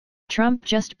Trump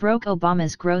just broke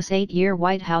Obama's gross 8-year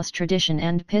White House tradition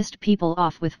and pissed people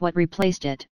off with what replaced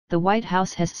it. The White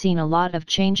House has seen a lot of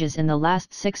changes in the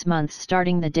last 6 months,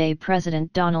 starting the day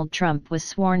President Donald Trump was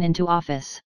sworn into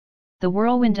office. The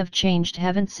whirlwind of change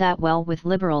haven't sat well with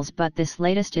liberals, but this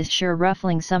latest is sure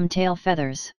ruffling some tail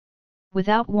feathers.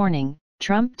 Without warning,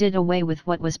 Trump did away with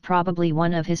what was probably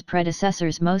one of his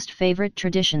predecessors' most favorite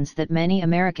traditions that many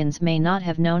Americans may not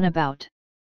have known about.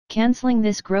 Canceling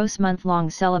this gross month-long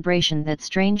celebration that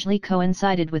strangely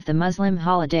coincided with the Muslim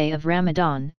holiday of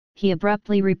Ramadan, he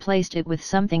abruptly replaced it with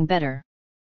something better.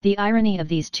 The irony of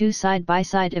these two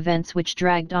side-by-side events, which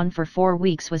dragged on for 4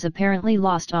 weeks, was apparently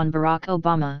lost on Barack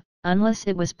Obama, unless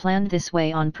it was planned this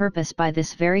way on purpose by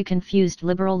this very confused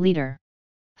liberal leader.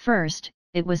 First,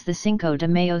 it was the Cinco de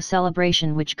Mayo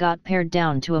celebration, which got pared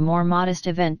down to a more modest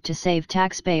event to save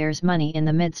taxpayers money in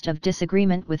the midst of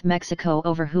disagreement with Mexico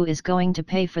over who is going to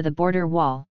pay for the border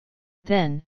wall.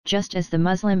 Then, just as the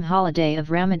Muslim holiday of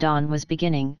Ramadan was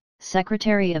beginning,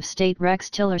 Secretary of State Rex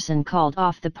Tillerson called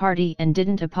off the party and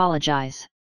didn't apologize.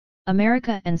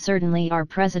 America, and certainly our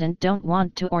president, don't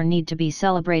want to or need to be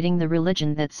celebrating the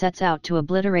religion that sets out to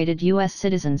obliterate U.S.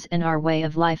 citizens and our way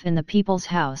of life in the people's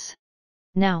house.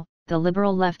 Now, the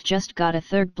liberal left just got a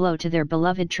third blow to their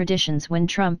beloved traditions when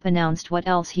Trump announced what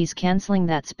else he's canceling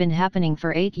that's been happening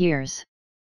for 8 years.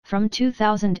 From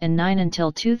 2009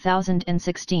 until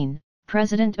 2016,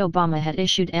 President Obama had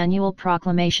issued annual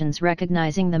proclamations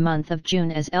recognizing the month of June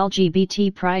as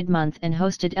LGBT Pride Month and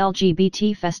hosted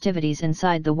LGBT festivities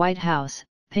inside the White House,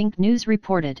 Pink News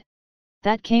reported.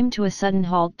 That came to a sudden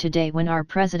halt today when our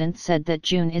president said that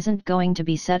June isn't going to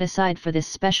be set aside for this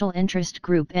special interest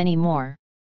group anymore.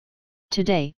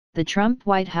 Today, the Trump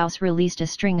White House released a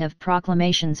string of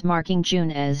proclamations marking June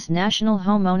as National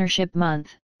Home Ownership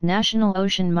Month, National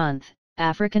Ocean Month,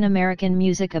 African American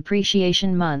Music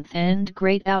Appreciation Month and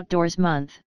Great Outdoors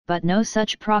Month, but no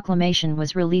such proclamation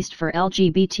was released for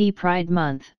LGBT Pride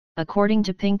Month, according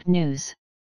to Pink News.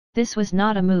 This was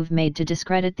not a move made to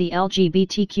discredit the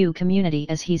LGBTQ community,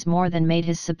 as he's more than made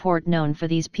his support known for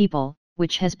these people,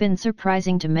 which has been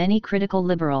surprising to many critical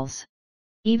liberals.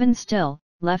 Even still,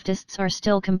 leftists are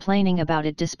still complaining about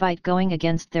it despite going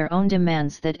against their own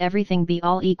demands that everything be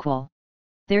all equal.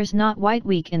 There's not White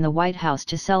Week in the White House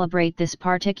to celebrate this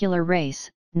particular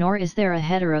race, nor is there a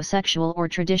heterosexual or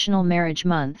traditional marriage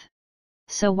month.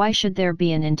 So why should there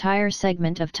be an entire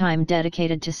segment of time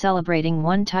dedicated to celebrating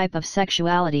one type of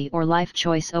sexuality or life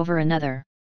choice over another?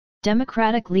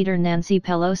 Democratic leader Nancy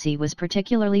Pelosi was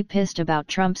particularly pissed about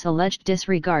Trump's alleged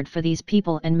disregard for these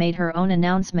people and made her own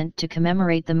announcement to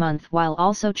commemorate the month while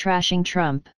also trashing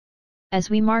Trump. As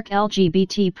we mark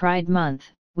LGBT Pride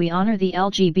Month, we honor the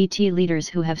LGBT leaders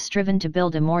who have striven to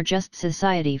build a more just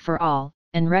society for all,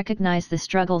 and recognize the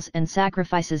struggles and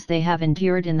sacrifices they have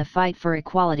endured in the fight for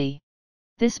equality.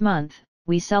 This month,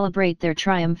 we celebrate their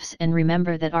triumphs and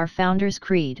remember that our founders'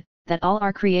 creed, that all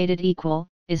are created equal,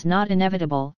 is not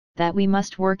inevitable, that we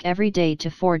must work every day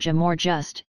to forge a more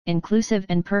just, inclusive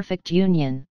and perfect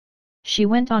union. She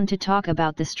went on to talk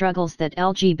about the struggles that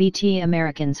LGBT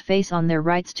Americans face on their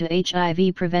rights to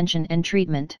HIV prevention and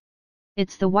treatment.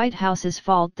 It's the White House's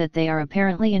fault that they are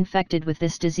apparently infected with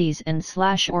this disease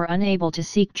or unable to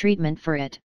seek treatment for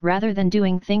it, rather than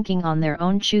doing thinking on their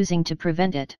own choosing to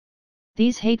prevent it.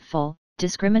 These hateful,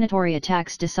 discriminatory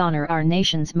attacks dishonor our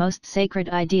nation's most sacred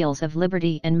ideals of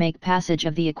liberty and make passage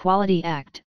of the Equality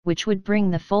Act, which would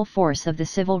bring the full force of the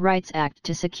Civil Rights Act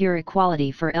to secure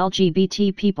equality for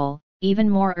LGBT people, even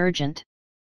more urgent.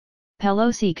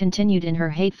 Pelosi continued in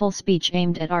her hateful speech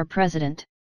aimed at our president.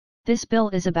 This bill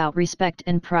is about respect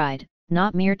and pride,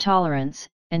 not mere tolerance,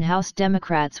 and House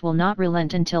Democrats will not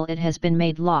relent until it has been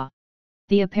made law.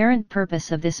 The apparent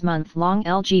purpose of this month-long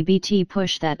LGBT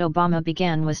push that Obama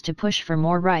began was to push for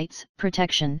more rights,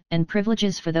 protection, and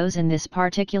privileges for those in this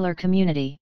particular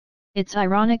community. It's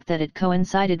ironic that it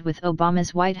coincided with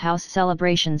Obama's White House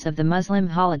celebrations of the Muslim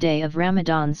holiday of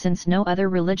Ramadan, since no other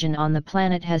religion on the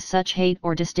planet has such hate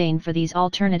or disdain for these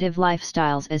alternative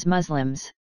lifestyles as Muslims.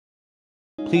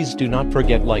 Please do not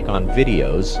forget like on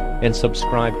videos, and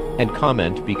subscribe, and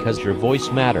comment because your voice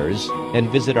matters, and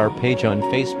visit our page on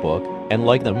Facebook, and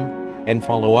like them, and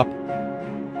follow up.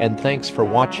 And thanks for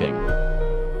watching.